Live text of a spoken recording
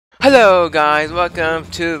Hello guys, welcome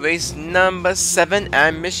to race number 7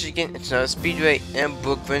 at Michigan International Speedway in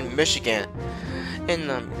Brooklyn, Michigan. And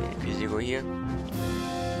go here.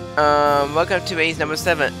 Welcome to race number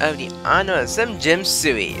 7 of the INORL Sim Gym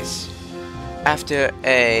series. After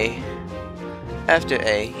a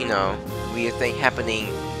weird thing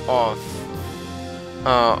happening off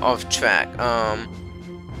track.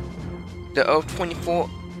 The 024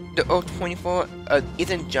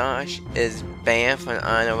 Ethan Josh is banned from the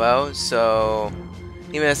INORL, so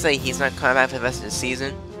you may say he's not coming back for the rest of the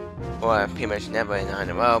season, or pretty much never in the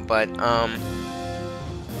INORL. But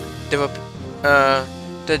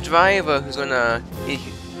the driver who's gonna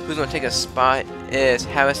take a spot is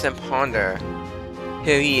Harrison Ponder.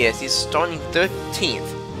 Here he is. He's starting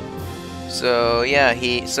 13th. So yeah,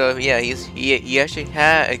 he actually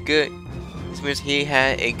had a good. This means he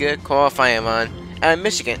had a good qualifying run at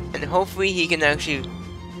Michigan, and hopefully he can actually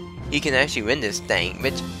win this thing,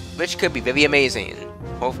 which could be very amazing.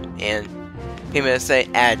 And people will say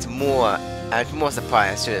adds more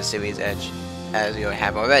surprise to the series edge as you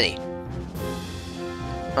have already.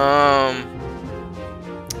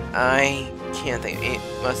 I can't think of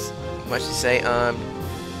much to say.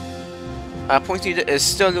 Point leader is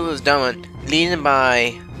still Lewis Duran, leading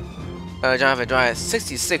by Jonathan Dwyer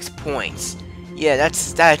 66 points. Yeah,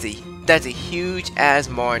 that's a huge ass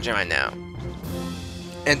margin right now.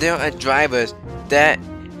 And there are drivers that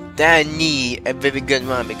need a very good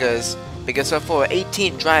run because so far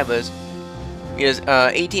 18 drivers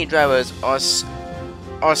are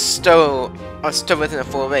still within a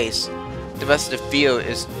full race. The rest of the field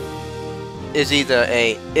is either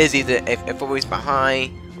a full race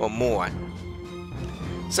behind or more.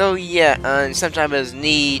 So yeah, some drivers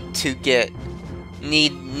need to get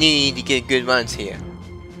good runs here,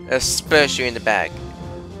 especially in the back,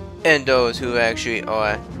 and those who actually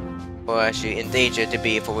are in danger to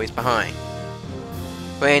be a full race behind.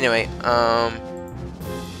 But anyway,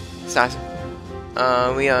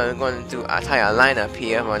 we are going to do a tire lineup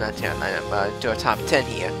here. Well, not tire lineup, but do a top 10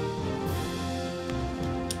 here.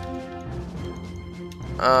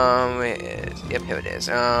 Yep, here it is.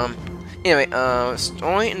 Anyway,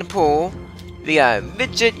 starting in the pool, we got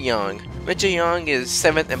Richard Young. Richard Young is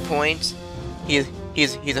 7th in points. He's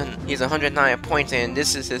 109 points, and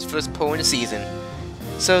this is his first pole in the season.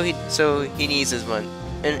 So he needs his run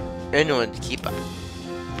in order to keep up.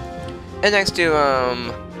 And next to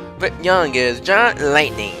Rick Young is John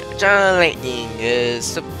Lightning. John Lightning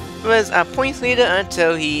was a points leader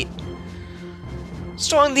until he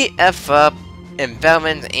strongly F up in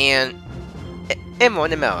Belmont and in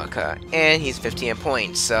North America, and he's 15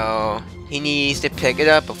 points. So he needs to pick it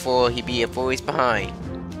up before he be a full race behind.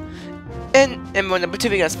 And in number 2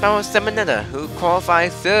 we got Sparrow Seminetta, who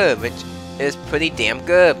qualifies 3rd, which is pretty damn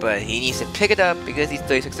good, but he needs to pick it up because he's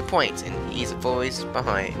 36 points and he's a full race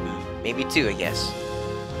behind. Maybe 2, I guess.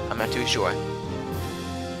 I'm not too sure.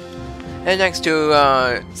 And next to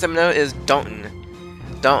Seminetta is Dalton.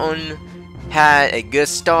 Dalton had a good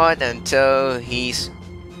start until he's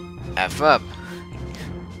F up.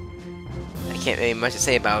 I can't really much to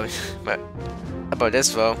say about this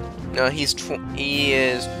though. No, he is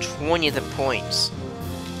 20th in points.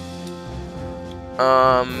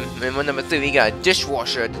 And number 3 we got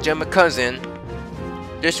Dishwasher, the German cousin.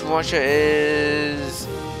 Dishwasher is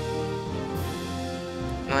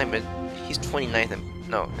but he's 29th.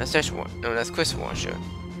 No, that's Dishwasher. No, that's Kris Wascher.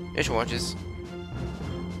 Dishwasher's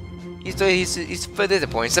he's further the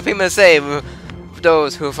points. Some people say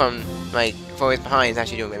those who are from like 4 ways behind is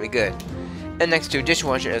actually doing very good. And next to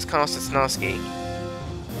Dishwasher is Konstantinovsky,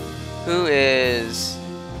 who is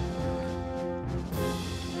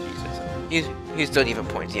he's 30 different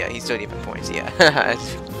points. Yeah, he's 30 different points. Yeah,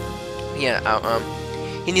 yeah.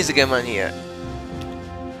 He needs a good run here.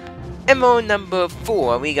 MO number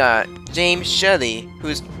 4, we got James Shelley,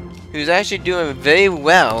 who's actually doing very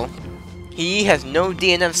well. He has no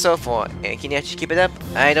DNF so far, and can he actually keep it up?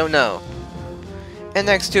 I don't know. And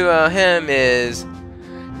next to him is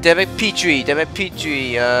Derek Petrie. Derek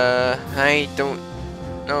Petrie, I don't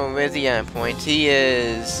know where's he at points. He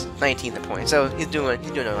is 19th in points, so he's doing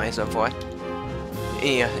alright so far.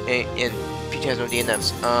 Yeah, and Petrie has no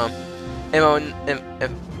DNFs.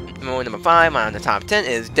 MO number 5 on the top 10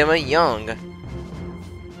 is Dylan Young.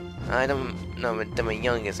 I don't know what Dylan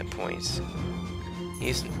Young is in points.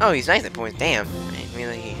 He's 9th in points. Damn, I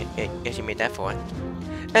really he actually made that far.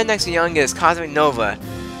 And next to Young is Cosmic Nova,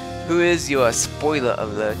 who is your spoiler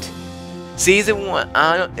alert. Season 1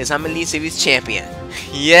 Arnold is I'm Elite Series champion.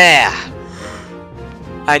 Yeah!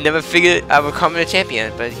 I never figured I would become a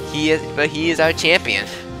champion, but he is our champion.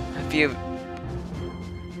 I feel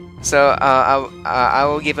So I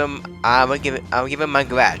will give him my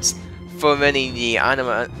congrats for winning the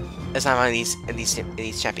honor as I'm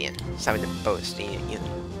elite champion. Something to boast,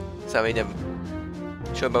 something to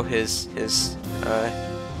show about his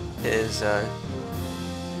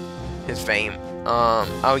fame.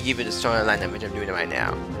 I'll give you the storyline which I'm doing right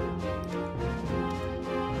now.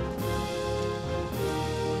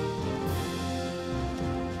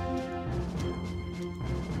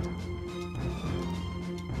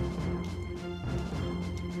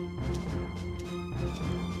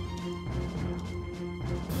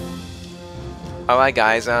 Alright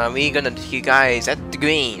guys, we're gonna take you guys at the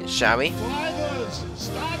green, shall we? Drivers,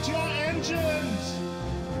 start your engines!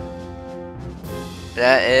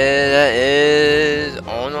 That is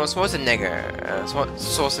Arnold Schwarzenegger.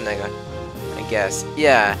 Schwarzenegger, I guess.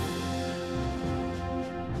 Yeah.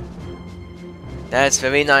 That's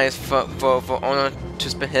very nice for Arnold to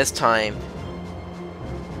spend his time.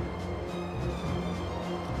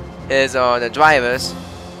 Is the drivers.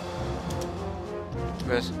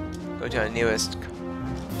 Let's go to our nearest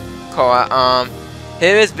car.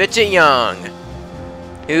 Here is Richard Young,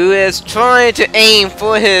 who is trying to aim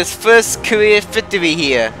for his first career victory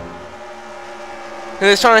here. He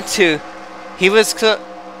was trying to. He was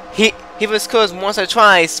close once or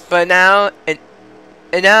twice, but now and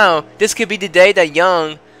now this could be the day that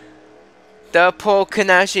Young, the pole can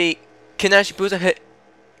actually boost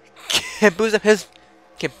up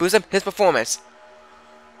his performance.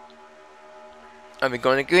 Are we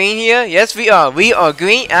going to green here? Yes, we are. We are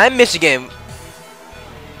green and Michigan.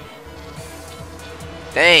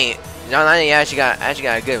 Dang, John Lanning actually got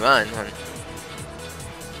a good run.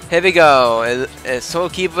 Here we go. So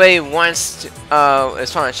Keyblade wants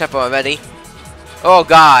is trying to shuffle already. Oh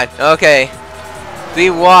God. Okay.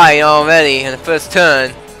 3 wide already in the first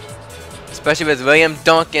turn. Especially with William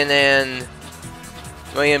Duncan,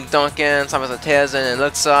 Thomas Ortez, and it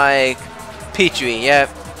looks like Petrie.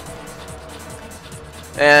 Yep.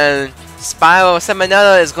 And Spyro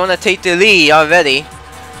Seminella is gonna take the lead already.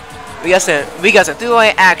 We got some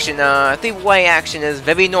 3-way action. 3-way action is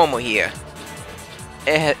very normal here.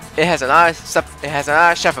 It has a lot of stuff. It has a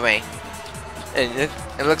lot of shuffling. And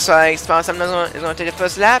it looks like Spyro Seminella is gonna take the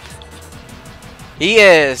first lap. He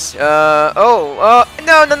is. No! Oh,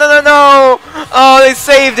 they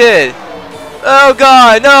saved it. Oh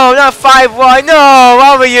God, no, not 5 wide. No,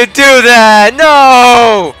 why would you do that?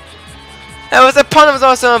 No. That was the punter was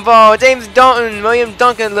also involved. James Dalton, William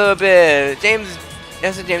Duncan a little bit. James.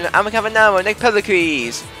 I'm a Cavanagh, Nick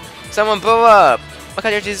Pellicles. Someone blew up.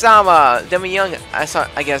 Makato Chizawa. Demi Young, I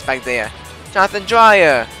guess back there. Jonathan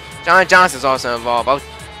Dreyer. John Johnson's also involved. Oh,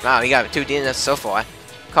 wow, we got 2 DNFs so far.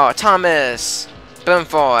 Carl Thomas.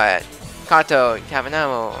 Burnford. Kato.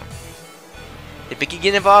 Cavanagh. Did Vicky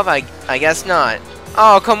get involved? I guess not.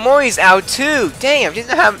 Oh, Komori's out too. Damn, she's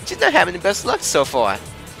not having the best luck so far.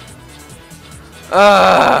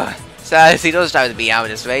 Sad to see those drivers be out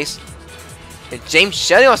in this race. And James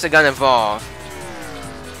Shelley also got involved.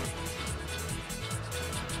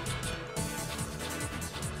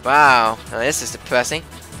 Wow, now this is depressing.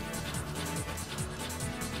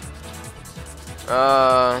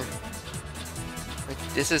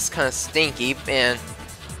 This is kind of stinky, and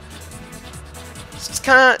it's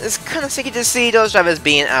kind of sticky to see those drivers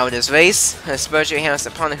being out of this race, especially against the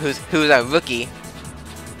opponent who's a rookie.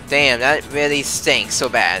 Damn, that really stinks so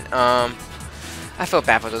bad. I feel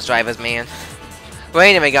bad for those drivers, man. Well,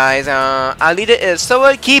 anyway, guys, our leader is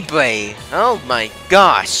Soa Keyblade. Oh my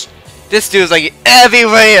gosh, this dude's like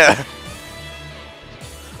everywhere.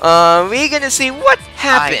 We're gonna see what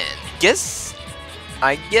happened.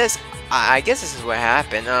 I guess this is what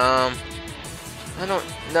happened. I don't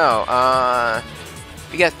know.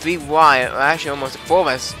 We got 3 wide, actually almost 4 of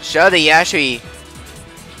us. Shelly actually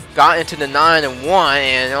got into the 9 and 1,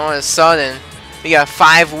 and all of a sudden we got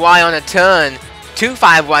 5 wide on the turn, 2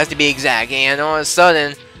 5 wides to be exact, and all of a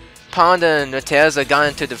sudden Ponda and Nutella got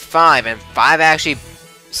into the 5, and 5 actually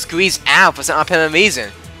squeezed out for some apparent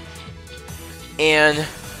reason, and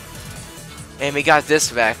we got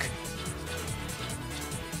this wreck.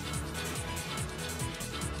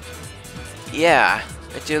 Yeah,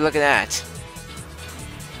 would you look at that?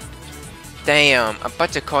 Damn, a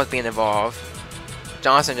bunch of cars being involved.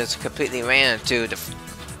 Johnson just completely ran to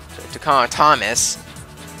Connor Thomas.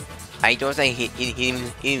 I don't think he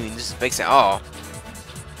even just breaks at all.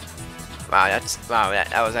 Wow,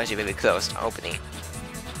 that was actually very close opening.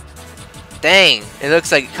 Dang, it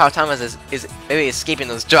looks like Carl Thomas is maybe escaping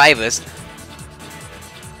those drivers.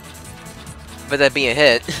 But that being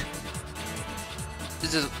hit.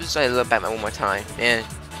 Just try to look back one more time, and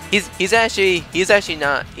He's actually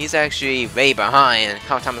way behind, and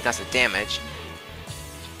Carl Thomas got some damage.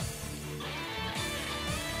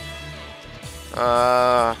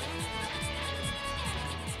 I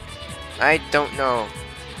don't know.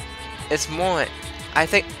 It's more. I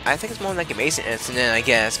think it's more like a Mason incident, I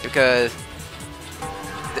guess, because.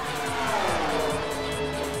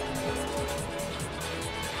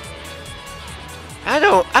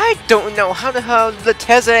 I don't know how the hell the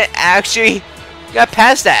Tesla actually got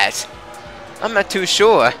past that. I'm not too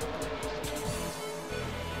sure.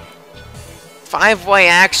 5-way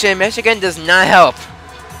action, Michigan does not help,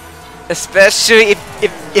 especially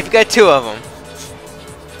if you got 2 of them.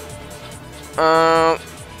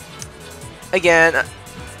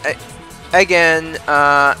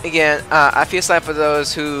 I feel sorry for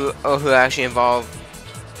those who actually involved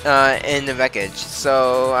in the wreckage.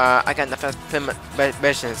 So I got nothing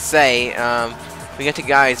better to say. We get to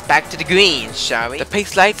guys back to the green, shall we? The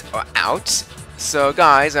pace lights are out. So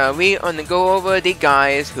guys, we gonna go over the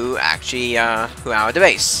guys who actually who are out of the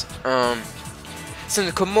race.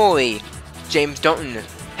 Senator Komori, James Dalton,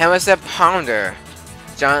 Harrison Pounder,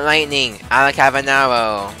 John Lightning, Alec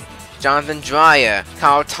Avanaro, Jonathan Dreyer,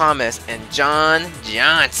 Carl Thomas, and John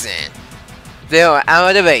Johnson. They are out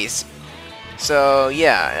of the race. So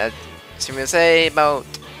yeah, that's what I'm gonna say about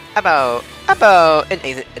and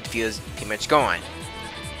it feels pretty much gone.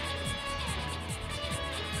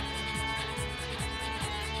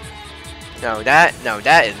 No, that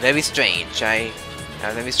is very strange.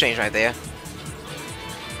 That's very strange right there.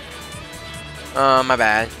 My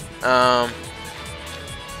bad.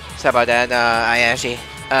 Sorry about that. I actually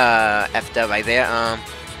effed up right there.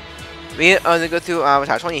 We are gonna go through our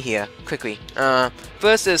top 20 here quickly.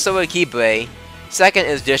 First is Soa Kibre. Second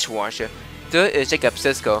is Dishwasher. Third is Jacob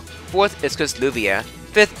Sisko. Fourth is Chris Luvia.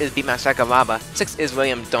 Fifth is Beatman Sakaraba. Sixth is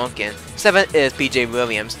William Duncan. Seventh is PJ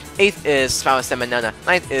Williams. Eighth is Farrah Seminana.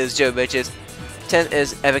 Ninth is Joe Riches. 10th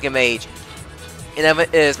is Evica Mage.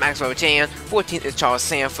 11th is Maxwell Chan. 14th is Charles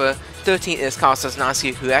Sanford. 13th is Carl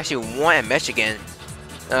Sosnowski, who actually won at Michigan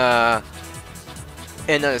in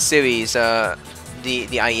another series, the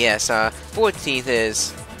IES. 14th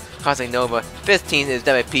is Cosmic Nova. 15th is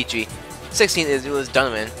David Petrie. 16th is Lewis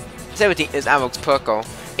Duran. 17th is Alex Perko.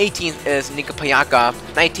 18th is Nika Payakov.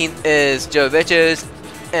 19th is Joe Richards.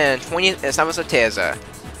 And 20th is Thomas Orteza.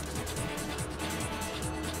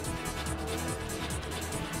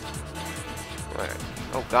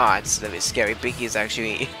 Oh god, it's very scary. Biggie is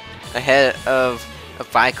actually ahead of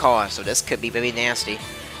 5 cars, so this could be very nasty.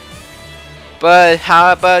 But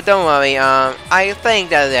don't worry. I think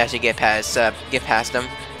that they actually get past them.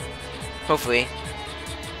 Hopefully.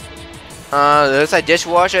 Looks like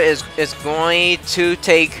Dishwasher is going to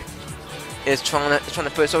take. Is trying to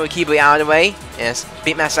put Soa Kibre out of the way, and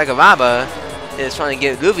Beatman Sakaraba is trying to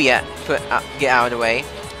get Luvia get out of the way.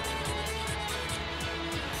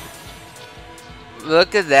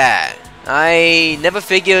 Look at that! I never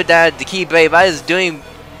figured that the Kibre riders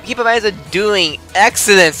are doing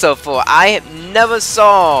excellent so far. I never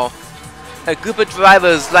saw a group of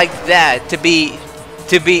drivers like that to be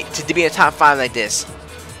a top 5 like this.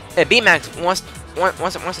 And B-Max wants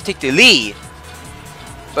to take the lead.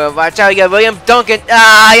 But watch out, you got William Duncan.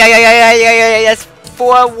 Yeah, that's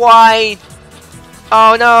 4 wide.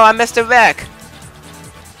 Oh no, I missed the wreck.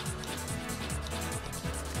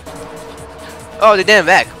 Oh, they didn't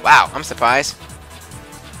wreck. Wow, I'm surprised.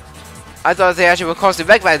 I thought they actually would cause the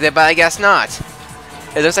wreck right there, but I guess not.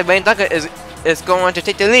 It looks like William Duncan is going to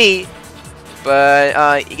take the lead.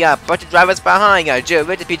 But you got a bunch of drivers behind. You got Joe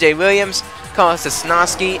Richard, PJ Williams, Carl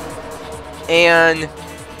Sosnowski, and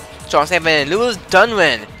Charles Hammond and Lewis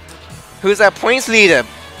Duran, who's our points leader.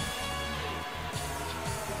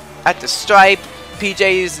 At the stripe,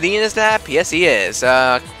 PJ's leading this lap. Yes, he is. You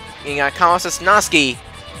got Carl Sosnowski.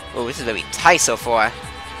 Oh, this is very tight so far.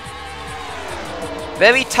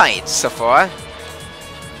 Very tight so far.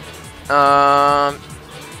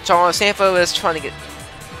 Charles Sanford is trying to get.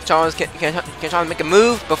 Charles can try to make a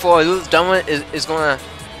move before Lewis Duran is gonna.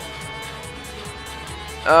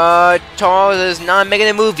 Charles is not making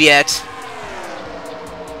a move yet.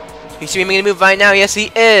 He should be making a move right now. Yes,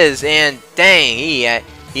 he is. And dang, he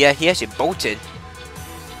actually bolted.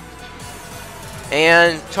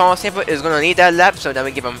 And Charles Sanford is gonna need that lap, so that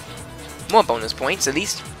would give him more bonus points at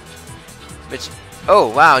least. Which, oh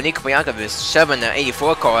wow, Nico Bianca is shoving the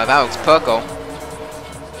 84 car of Alex Perko,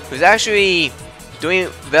 who's actually doing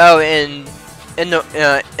well in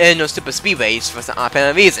those super speedways for some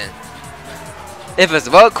apparent reason. If it's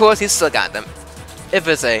a road course, he still got them. If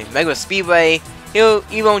it's a regular speedway,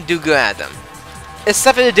 he won't do good at them. It's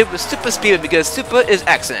something to do with super speedway because super is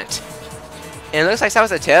excellent. And it looks like South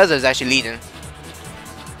Terza is actually leading.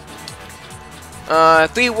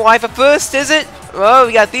 3 wide for first, is it? Oh,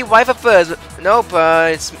 we got 3 wide for first. Nope,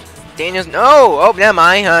 it's Daniels. No! Oh, never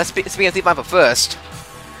mind. Speaking of 3 wide for first.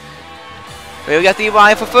 We got 3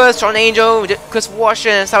 wide for first. Sean Angel, Kris Wascher,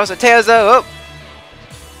 and South Terza. Oh!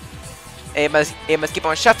 It must keep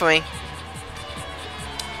on shuffling.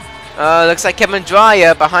 Looks like Kevin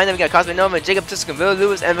Dreyer. Behind them, we got Cosmic Nova, Jacob Tuscanville,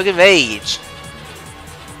 Lewis, and Ricky Rage.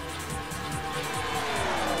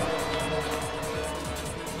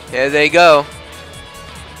 There they go.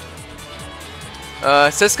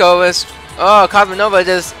 Cisco is. Oh, Cosmic Nova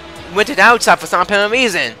just went to the outside for some apparent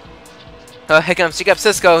reason. Here comes Jacob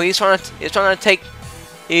Cisco. He's trying to take.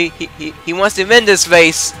 He wants to win this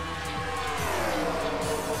race.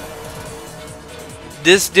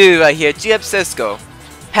 This dude right here, Jacob Cisco,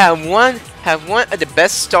 have one of the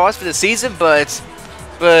best starts for the season, but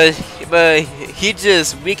he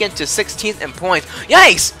just weakened to 16th in points.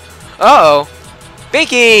 Yikes! Uh oh,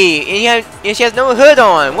 Binky, and she has no hood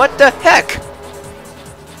on. What the heck?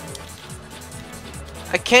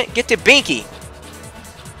 I can't get to Binky.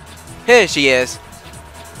 Here she is.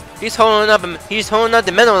 He's holding up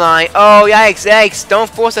the middle line. Oh yikes! Yikes! Don't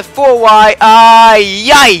force a 4 wide.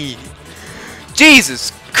 Yay!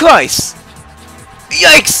 Jesus Christ!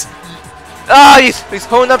 Yikes! Ah, he's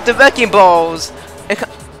holding up the wrecking balls.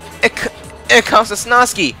 It comes to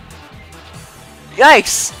Snosky.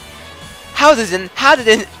 Yikes! How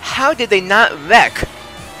did they not wreck?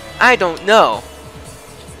 I don't know.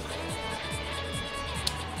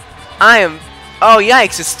 Oh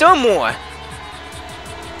yikes! It's still more.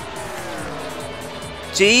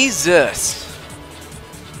 Jesus.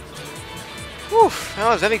 Whew, that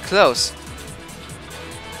was very close.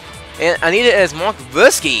 And Anita is Mark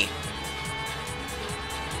Bursky.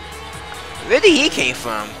 Where did he came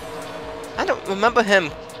from? I don't remember him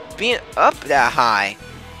being up that high.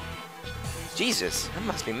 Jesus, I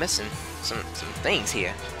must be missing some things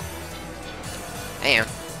here. Damn.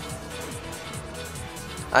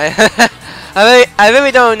 I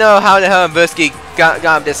really don't know how the hell Bursky got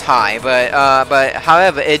up this high, but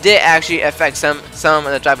however, it did actually affect some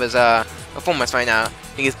of the drivers' performance right now,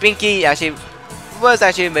 because Binky was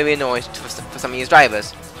actually maybe annoying for some of these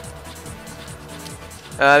drivers.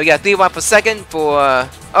 We got 3 wide per second for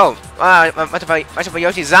much for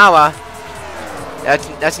Yoshizawa.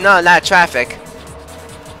 That's not a lot of traffic.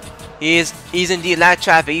 He's indeed a lot of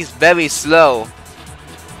traffic. He's very slow.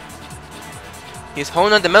 He's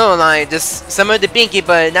holding on the middle line, just similar to Binky,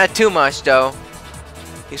 but not too much though.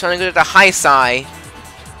 He's trying to go to the high side.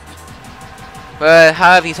 But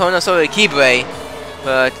however, he's holding on sort of Kibre.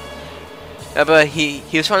 But he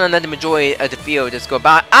was trying to let the majority of the field just go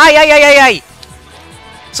by. Ay!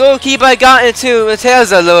 So Kibre got into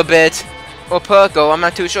Terza a little bit. Or Perko, I'm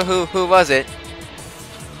not too sure who was it.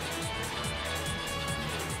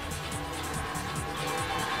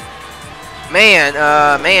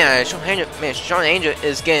 Sean Angel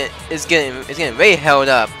is getting very held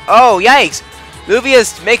up. Oh yikes!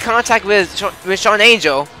 Luvia's made contact with Sean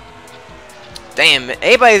Angel. Damn,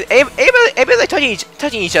 everybody's like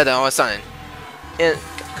touching each other all of a sudden. And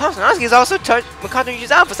Kosnowski is also touching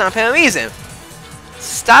each other for some apparent reason.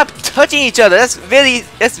 Stop touching each other. That's really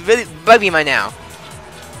bugging me right now.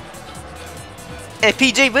 And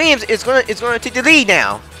PJ Williams is gonna take the lead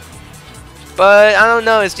now. But I don't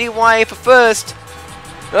know, it's DY for first.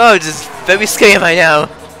 Oh, just very scary right now.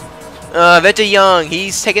 Victor Young,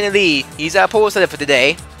 he's taking the lead. He's our pole setter for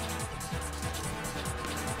today.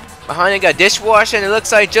 Behind him got Dishwasher, and it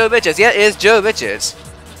looks like Joe Richards. Yeah, it is Joe Richards.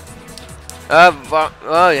 Here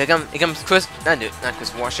comes Kris. Not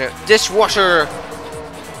Kris Wascher. Dishwasher.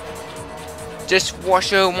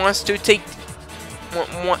 Dishwasher wants to keep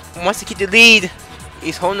the lead.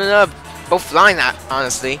 He's holding up both lines,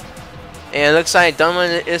 honestly. And it looks like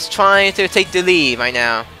Dunman is trying to take the lead right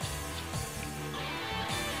now.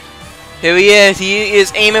 Here he is. He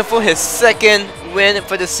is aiming for his 2nd win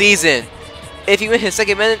for the season. If he wins his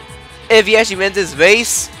 2nd win, if he actually wins this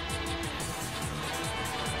race,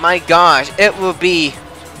 my gosh, it will be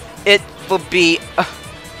a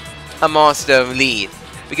monster lead.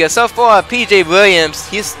 Because so far, PJ Williams,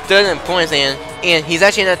 he's 3rd in points, and he's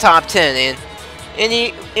actually in the top 10, and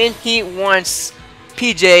he wants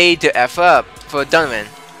PJ to F up for Dunman.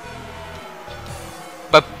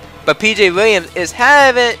 But PJ Williams he's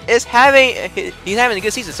having a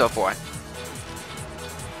good season so far.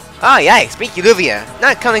 Ah, yikes, Binky Luvia,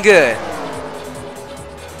 not coming good.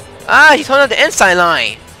 Ah, he's holding up the inside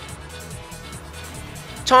line.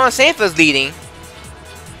 Charles Sanford's leading.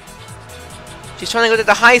 She's trying to go to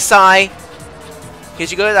the high side. He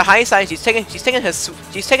should go to the high side. She's taking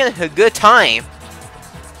her good time.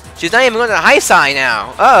 She's not even going to the high side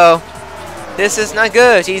now. Uh oh, this is not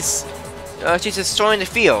good. She's destroying the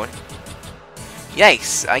field.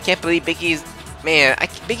 Yikes! I can't believe Biggie's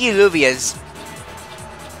Biggie Luvia's.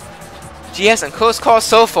 She has some close calls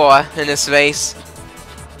so far in this race.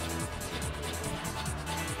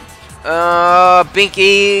 Oh,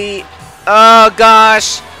 Binky! Oh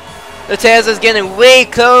gosh! The Tesla's getting way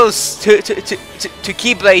close to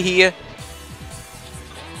Keyblade here.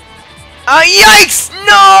 Oh yikes!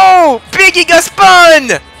 No! Binky got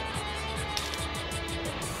spun!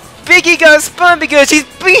 Binky got spun because she's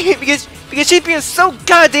being so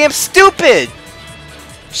goddamn stupid!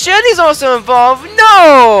 Shelly's also involved.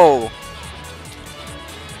 No!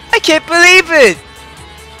 I can't believe it!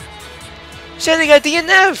 Shelly got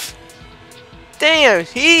DNF. Damn,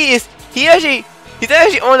 he's actually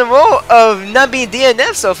on the roll of not being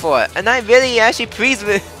DNF so far, and I'm really actually pleased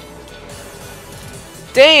with.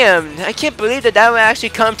 Damn, I can't believe that would actually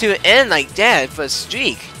come to an end like that for a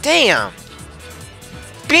streak. Damn,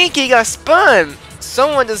 Binky got spun.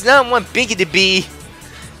 Someone does not want Binky to be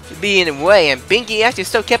in the way, and Binky actually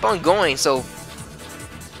still kept on going. So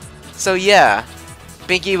yeah,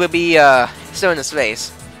 Binky will be still in this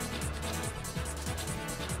race.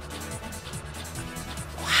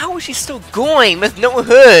 How is she still going with no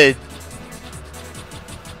hood?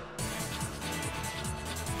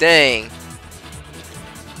 Dang.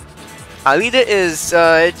 Our leader is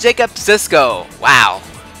Jacob Cisco. Wow.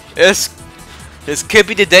 This could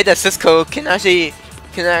be the day that Cisco can actually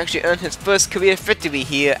earn his first career victory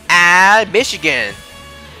here at Michigan.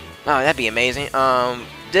 Oh, that'd be amazing.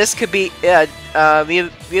 This could be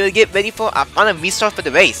we'll get ready for a final restart for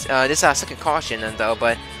the race. This is our second caution though,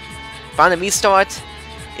 but final restart.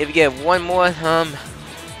 If we get one more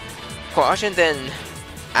caution, then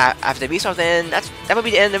after the restart, then that will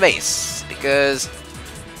be the end of the race, because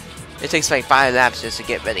it takes like 5 laps just to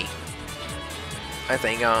get ready. I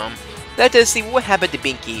think let's just see what happened to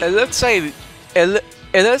Binky. It looks like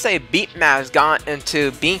Beatmax got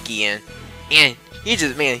into Binky and he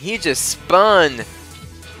just spun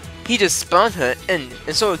her, and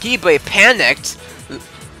so Keyblade panicked,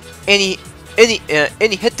 and he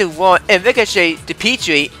hit the wall and ricocheted to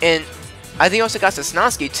Petrie, and I think he also got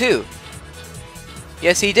Sosnowski too.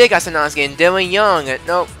 Yes, he did got Sosnowski, and Dylan Young,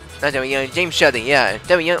 nope, not Dylan Young, James Sheldon, yeah.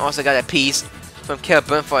 Dylan Young also got a piece from Kel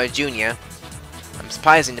Burnford Jr. I'm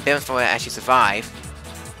surprised that Burnford actually survived.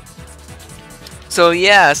 So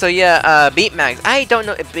yeah, Beatmax. I don't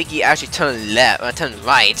know if Binky actually turned left or turned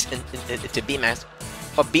right to Beatmax,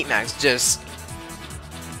 or Beatmax just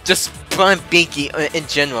spun Binky in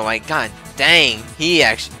general. Like, god dang, he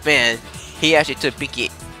actually took Binky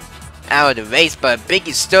out of the race, but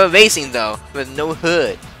Binky's still racing though with no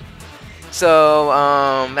hood. So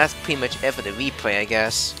that's pretty much it for the replay, I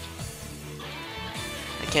guess.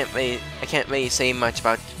 I can't really say much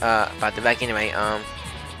about the back anyway.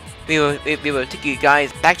 We will take you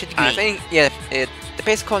guys back to the green. I think yeah, the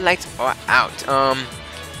pace car lights are out.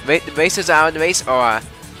 The racers out of the race are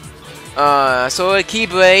Sora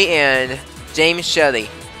Keyblade and James Shelley.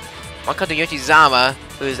 Makoto Yoshizawa,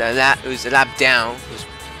 who's a lap down, who's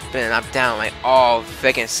been a lap down like all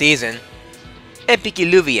freaking season. And Binky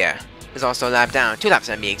Luvia is also a lap down, 2 laps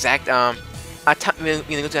to be exact. We're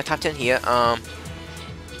gonna go to the top 10 here.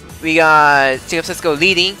 We got Jacob Cisco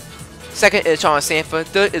leading. Second is Charles Sanford.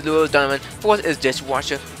 Third is Lewis Duran. Fourth is Kris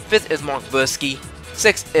Wascher. Fifth is Mark Bursky.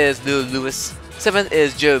 Sixth is Lou Lewis. 7th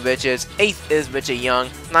is Joe Richards. 8th is Richard Young.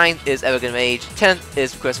 9th is Elegant Rage. 10th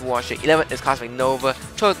is Kris Wascher. 11th is Cosmic Nova.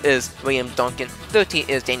 12th is William Duncan. 13th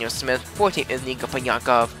is Daniel Smith. 14th is Nico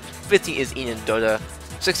Panyakov. 15th is Ian Doda.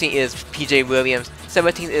 16th is PJ Williams.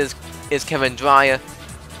 17th is Kevin Dreyer.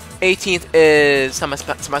 18th is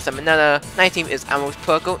Samasa Manetta. 19th is Amos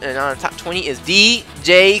Perko. And on the top 20 is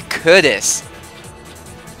DJ Curtis.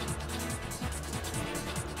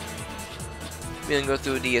 We're gonna go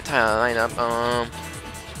through the entire lineup.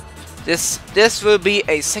 This will be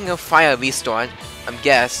a single file restart. I'm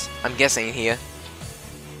guessing here.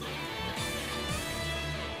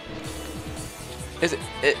 Is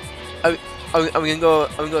it? Are we gonna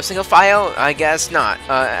go single file? I guess not.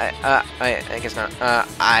 I guess not.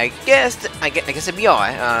 I guess we are.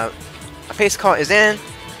 A pace car is in.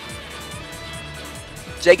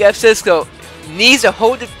 Jacob Cisco needs to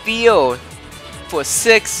hold the field for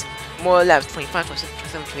 6 more laps. 25, 26,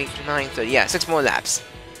 27, 28, 29, 30. Yeah, 6 more laps.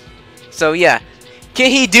 So yeah, can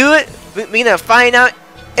he do it? We're gonna find out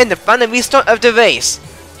in the final restart of the race.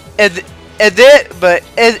 But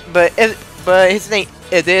his name.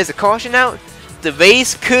 If there's a caution out, the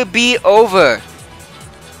race could be over.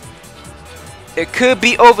 It could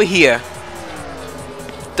be over here.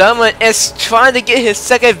 Duran is trying to get his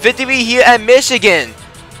second victory here at Michigan.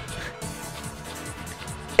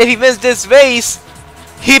 If he wins this race,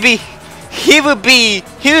 he would be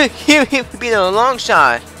in a long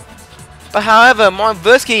shot. But however, Mark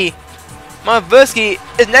Bursky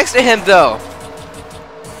is next to him though.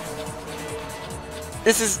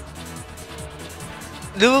 Lewis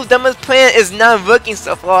Duran's plan is not working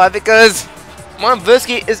so far because Mark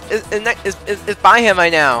Bursky is by him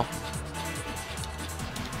right now.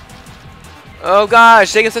 Oh gosh,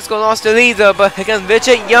 San Francisco lost the lead though, but against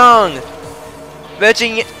Richard Young.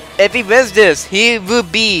 If he wins this, he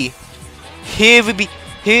would be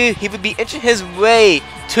inching his way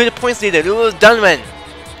to the points leader, Lewis Duran.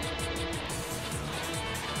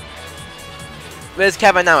 Where's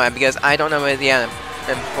Kevin now at? Because I don't know where the other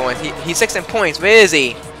points. He's 6 in points. Where is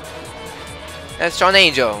he? That's Sean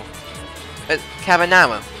Angel. That's Kevin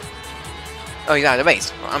now. Oh, he's out of the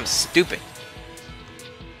race. Well, I'm stupid.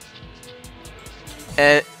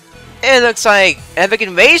 And it looks like Epic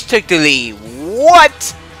and Rage took the lead.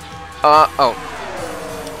 What? Oh,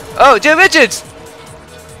 Joe Richards!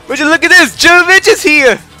 Would you look at this? Joe Richards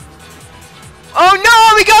here! Oh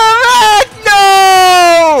no, we got a wreck!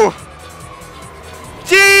 No!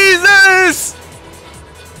 Jesus!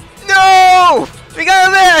 No! We got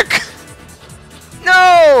a wreck!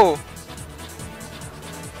 No!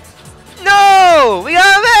 No! We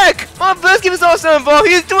got a wreck! Mark Bursky was also involved.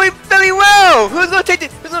 He's doing very well. Who's gonna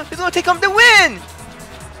take home the win?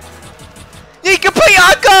 Nico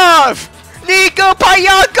Payakov! Nico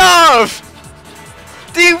Payakov!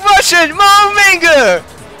 The Russian Motormaker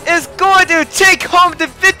is going to take home the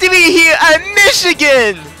victory here at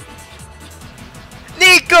Michigan!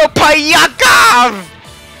 Nico Payakov!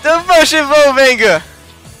 The Russian Motormaker!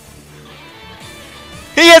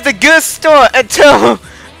 He has a good start until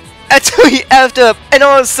he effed up, and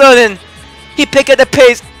all of a sudden he picked up the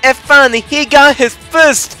pace, and finally he got his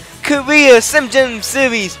first career Sim Gym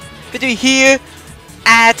Series victory here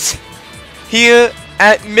at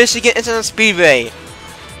Michigan International Speedway.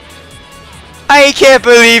 I can't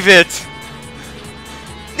believe it!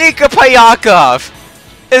 Nico Payakov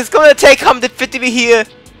is going to take home the victory here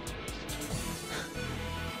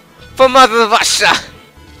for Mother Russia.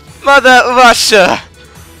 Mother Russia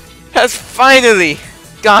has finally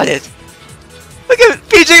got it. Look at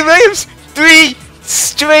PJ Williams, 3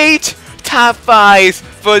 straight top 5s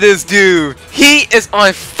for this dude. He is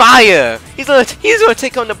on fire. He's gonna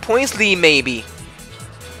take on the points lead maybe.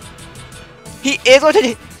 He's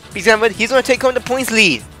gonna take home the points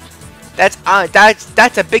lead. That's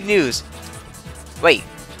a big news. Wait,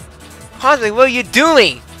 Cosmic, what are you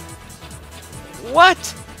doing?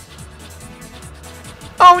 What?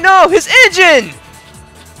 Oh no, his engine!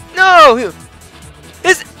 No!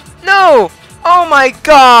 No! Oh my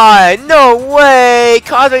god! No way!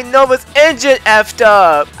 Cosmic Nova's engine effed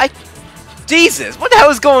up! Jesus, what the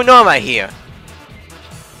hell is going on right here?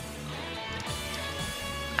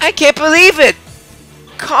 I can't believe it!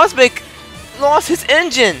 Cosmic lost his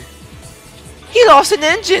engine! He lost an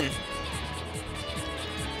engine!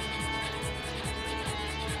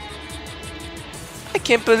 I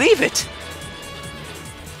can't believe it!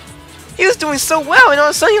 He was doing so well and all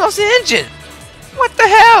of a sudden he lost an engine! What the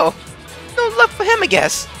hell? No luck for him, I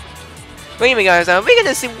guess. But anyway guys, we're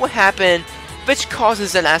gonna see what happened, which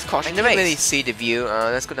causes the last caution. I can't really see the view.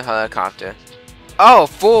 Let's go to the helicopter. Oh,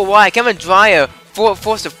 4 wide. Kevin Dreyer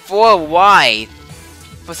forced a 4 wide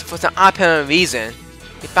for some apparent reason.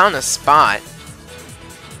 He found a spot.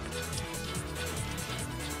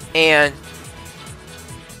 And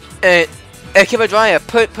Kevin Dreyer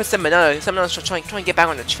put someone else trying to get back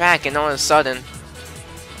on the track, and all of a sudden,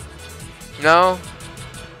 no,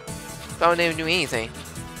 don't even do anything.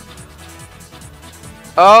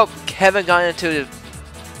 Oh, Kevin got into the.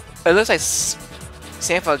 It looks like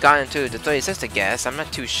Sanford got into the 36, I guess. I'm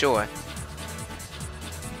not too sure.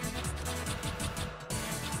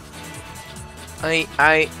 I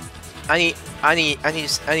need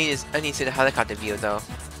to see the helicopter view though.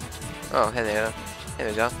 Oh, hello. There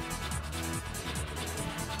we go.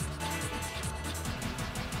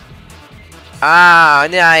 Ah,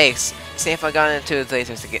 nice. Sanford got into the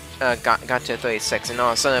 36 again. Got to the 36, and all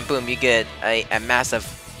of a sudden, boom! You get a massive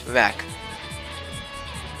wreck.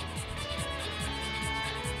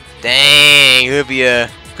 Dang,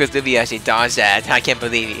 Chris Libya actually dodged that. I can't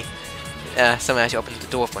believe it. Someone actually opened the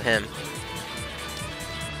door for him.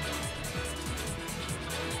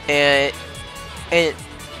 And I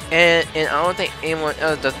don't think anyone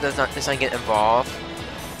else does not get involved.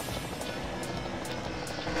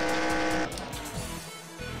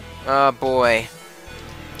 Oh boy.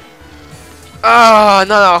 Oh,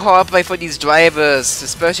 not a hard play for these drivers,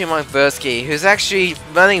 especially Mark Bursky, who's actually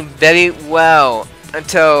running very well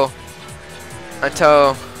until,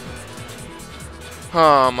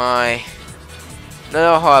 oh my,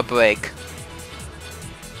 another hard break.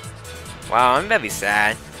 Wow, I'm very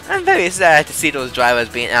sad. I'm very sad to see those drivers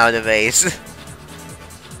being out of the race.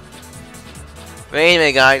 But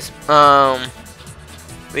anyway, guys,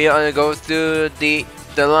 we are gonna go through the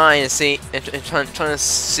line and see and trying to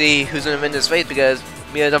see who's gonna win this race, because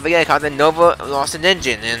don't forget, Captain Nova lost an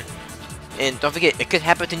engine, and don't forget, it could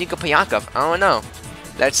happen to Nico Payakov. I don't know.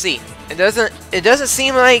 Let's see. It doesn't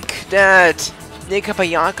seem like that Nico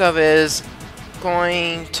Payakov is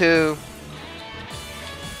going to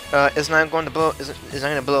is not going to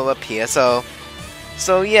blow up here. So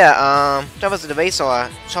yeah, that was the race.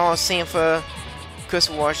 Charles Sanford, Kris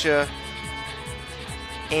Wascher,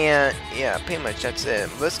 and yeah, pretty much that's it.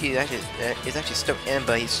 Rusky is actually still in,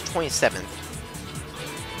 but he's 27th.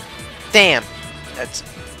 Damn, that's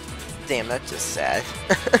just sad.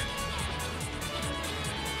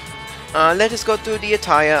 Let's just go through the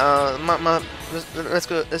attire. Let's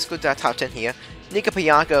go to that top 10 here. Nico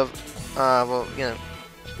Payakov, well,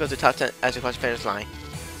 go to top 10 as you cross the finish line.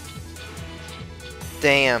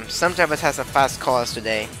 Damn, some drivers have some fast cars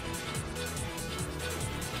today.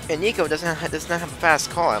 And Nico does not have a fast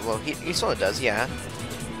car. Well, he sort of does, yeah.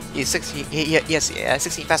 He's 16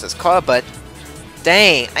 fastest car, but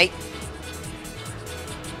dang,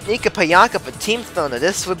 Nico Payakov for Team Thunder.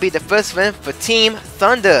 This would be the first win for Team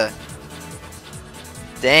Thunder.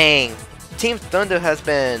 Dang, Team Thunder has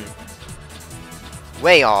been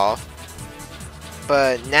way off,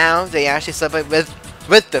 but now they actually celebrate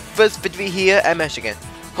with the first victory here at Michigan,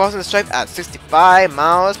 crossing the stripe at 65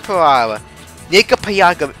 miles per hour. Nico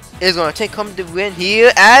Payakov is going to take home the win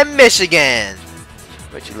here at Michigan.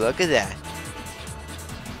 Would you look at that?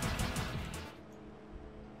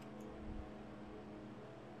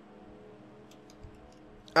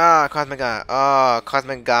 Ah,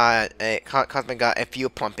 Cosmic got a fuel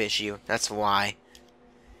pump issue. That's why.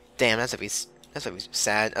 Damn, that's very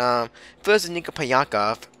sad. First is Nico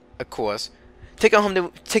Payakov, of course, taking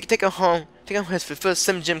home his first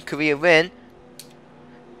Sim Gym career win.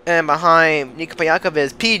 And behind Nico Payakov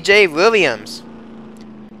is PJ Williams.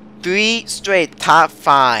 3 straight top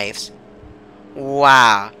 5s.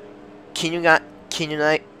 Wow.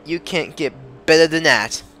 You can't get better than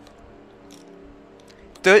that.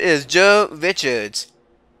 Third is Joe Richards.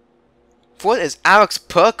 Fourth is Alex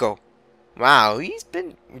Perko. Wow, he's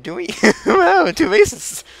been doing well in 2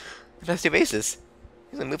 races. The past 2 races.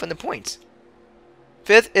 He's gonna move on the points.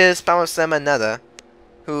 Fifth is Paulo Semanetta,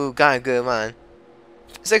 who got a good run.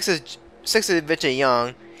 Sixth is Richard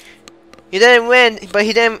Young. He didn't win, but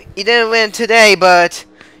he didn't win today. But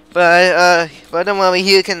don't worry,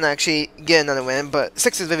 he can actually get another win. But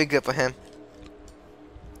 6 is very good for him.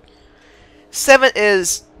 7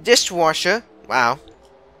 is Dishwasher. Wow.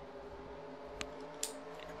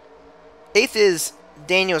 8th is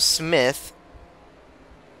Daniel Smith.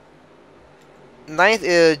 9th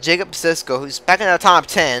is Jacob Sisko, who's back in the top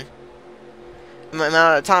 10.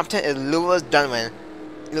 Now the top 10 is Lewis Duran.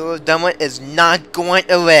 Lewis Duran is not going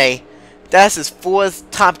away. That's his 4th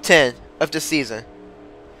top 10 of the season.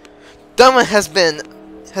 Duran has been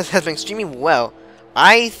extremely well.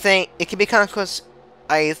 I think it could be kind of close.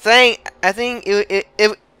 I think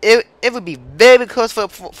it would be very close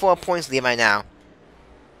for a points lead right now.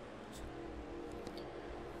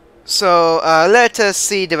 So let us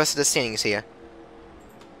see the rest of the standings here.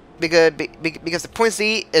 Because the points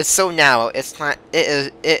lead is so narrow, it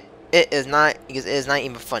is not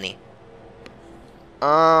even funny.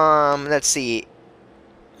 Let's see.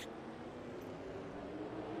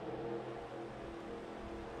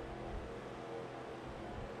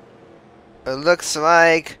 It looks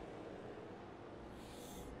like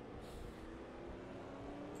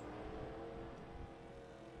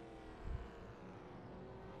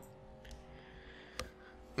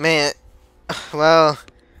man, well,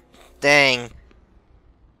 dang.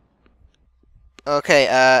 Okay,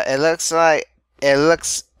 it looks like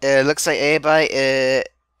everybody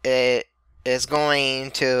is going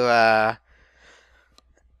to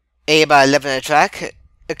everybody living the track,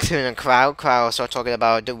 including the crowd. Crowd start talking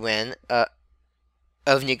about the win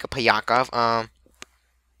of Nico Payakov.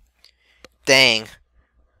 Dang.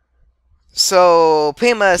 So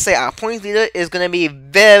pretty much say our points leader is gonna be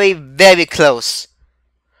very, very close.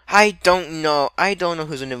 I don't know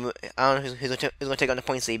who's gonna take on the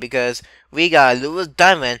points lead, because we got Lewis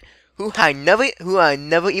Duran, who I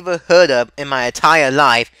never even heard of in my entire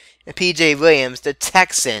life, and PJ Williams, the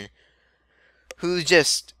Texan, who's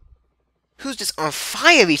just on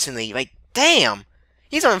fire recently. Like, Damn!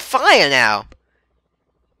 He's on fire now!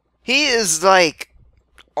 He is, like,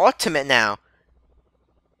 ultimate now.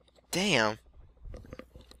 Damn.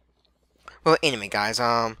 Well, anyway, guys,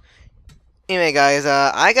 I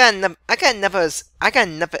got nothing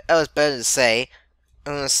else better to say.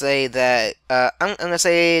 I'm gonna say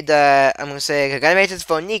congratulations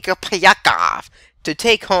for Nico Payakov to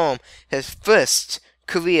take home his first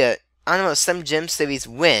career INORL Sim Gym Series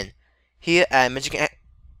win here at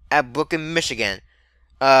Brooklyn, Michigan.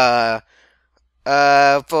 For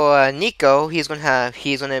Nico, he's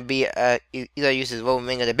gonna be either use his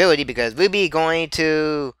Wolverine ability because we'll be going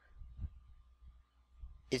to.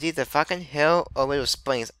 It's either Falcon Hill or Willow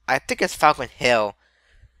Springs. I think it's Falcon Hill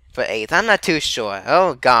for 8th. I'm not too sure.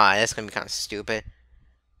 Oh god, that's gonna be kind of stupid.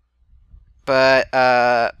 But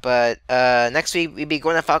next week we'll be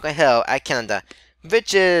going to Falcon Hill at Canada,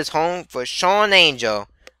 which is home for Sean Angel,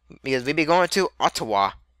 because we'll be going to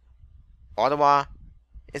Ottawa. Ottawa,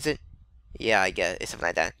 is it? Yeah, I guess it's something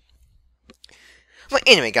like that. Well,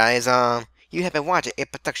 anyway, guys, you have been watching a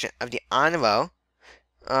production of the INORL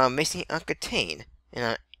Racing Uncontained.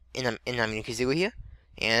 And I'm Yooper here.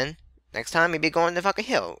 And next time we'll be going to Falcon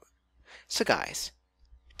Hill. So guys,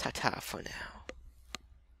 ta-ta for now.